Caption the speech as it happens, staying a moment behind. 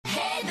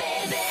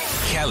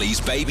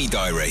Kelly's Baby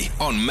Diary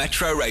on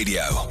Metro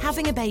Radio.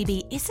 Having a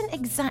baby isn't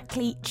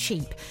exactly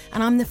cheap,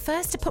 and I'm the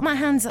first to put my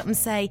hands up and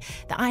say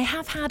that I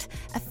have had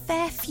a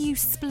fair few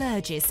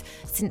splurges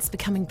since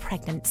becoming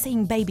pregnant.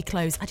 Seeing baby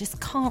clothes, I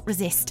just can't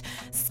resist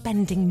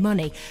spending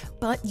money.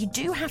 But you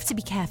do have to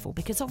be careful,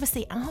 because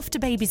obviously after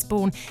baby's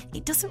born,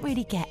 it doesn't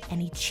really get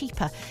any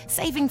cheaper.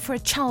 Saving for a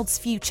child's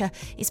future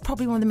is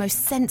probably one of the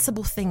most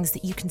sensible things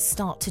that you can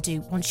start to do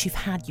once you've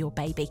had your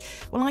baby.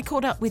 Well, I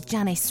caught up with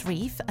Janice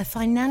Reeve, a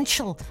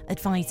financial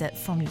advisor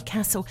from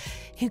Newcastle,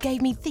 who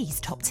gave me these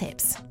top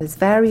tips. There's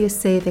various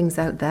savings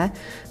out there.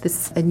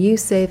 There's a new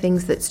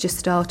savings that's just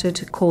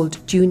started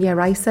called Junior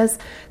ISAs.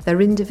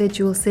 They're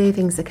individual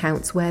savings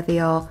accounts where they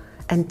are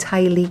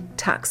entirely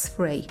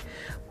tax-free.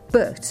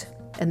 But,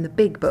 and the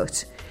big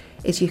but,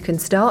 is you can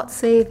start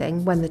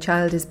saving when the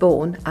child is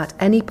born at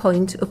any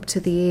point up to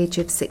the age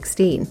of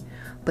 16,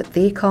 but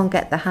they can't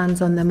get their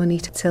hands on their money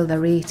till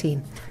they're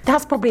 18.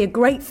 That's probably a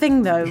great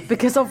thing, though,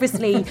 because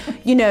obviously,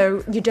 you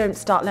don't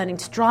start learning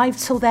to drive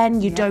till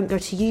then, you don't go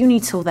to uni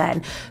till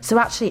then. So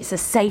actually it's a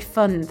safe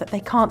fund that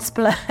they can't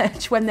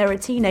splurge when they're a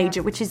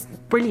teenager, which is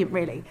brilliant,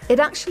 really. It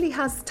actually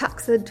has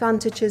tax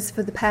advantages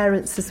for the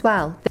parents as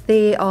well.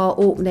 They are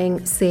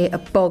opening, say, a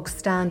bog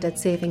standard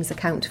savings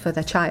account for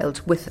their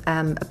child with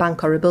a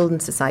bank or a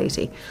building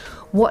society.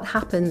 What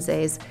happens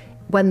is,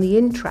 when the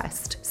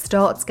interest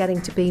starts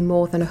getting to be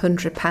more than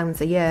 £100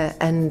 a year,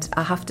 and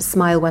I have to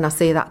smile when I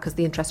say that because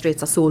the interest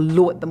rates are so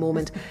low at the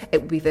moment,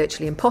 it would be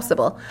virtually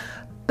impossible.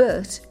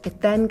 But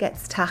it then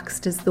gets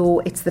taxed as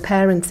though it's the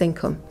parent's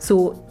income,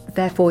 so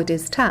therefore it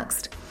is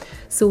taxed.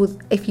 So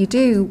if you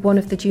do one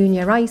of the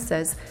Junior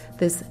ISAs,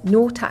 there's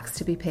no tax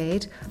to be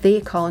paid.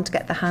 They can't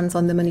get their hands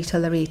on the money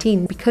till they're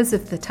 18 because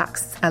of the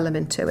tax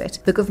element to it.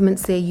 The government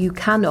say you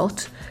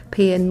cannot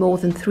pay in more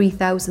than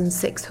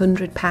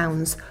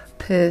 £3,600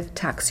 per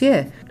tax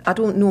year. I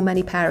don't know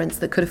many parents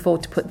that could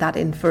afford to put that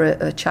in for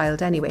a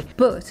child anyway.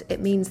 But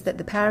it means that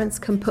the parents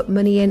can put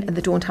money in and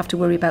they don't have to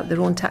worry about their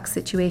own tax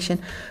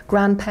situation.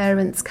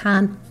 Grandparents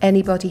can,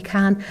 anybody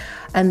can,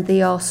 and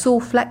they are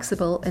so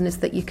flexible in as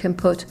that you can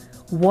put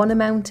one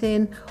amount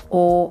in,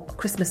 or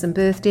Christmas and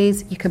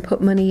birthdays you can put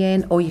money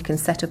in, or you can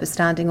set up a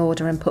standing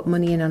order and put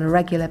money in on a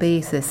regular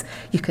basis.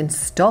 You can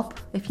stop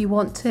if you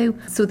want to.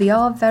 So they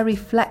are very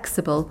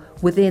flexible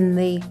within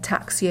the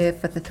tax year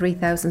for the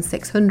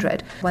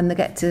 3,600. When they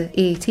get to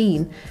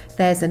 18,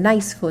 there's a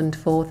nice fund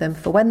for them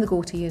for when they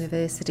go to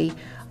university,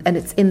 and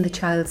it's in the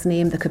child's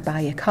name. They could buy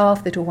a car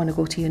if they don't want to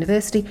go to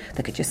university.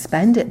 They could just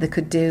spend it. They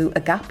could do a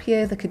gap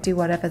year. They could do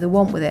whatever they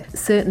want with it.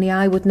 Certainly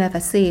I would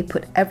never say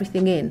put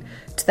everything in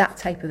to that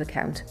type of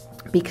account,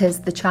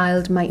 because the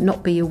child might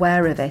not be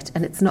aware of it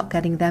and it's not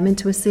getting them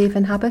into a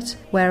saving habit.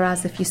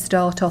 Whereas if you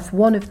start off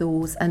one of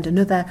those and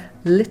another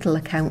little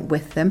account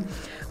with them,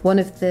 one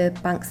of the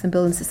banks and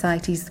building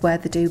societies where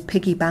they do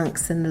piggy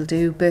banks and they'll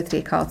do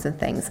birthday cards and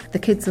things, the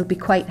kids will be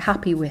quite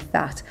happy with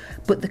that.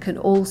 But they can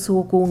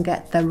also go and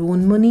get their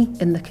own money,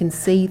 and they can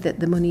see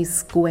that the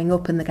money's going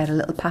up, and they get a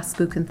little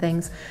passbook and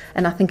things.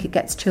 And I think it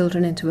gets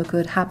children into a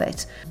good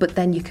habit. But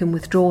then you can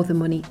withdraw the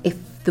money if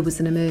there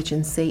was an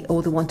emergency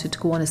or they wanted to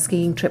go on a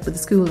skiing trip with the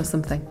school or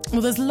something.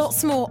 Well, there's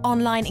lots more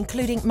online,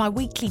 including my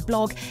weekly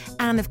blog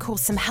and, of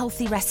course, some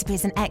healthy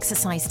recipes and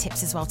exercise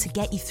tips as well to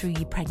get you through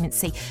your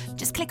pregnancy.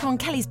 Just click on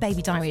Kelly's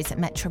Baby Diaries at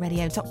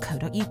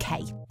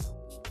metroradio.co.uk.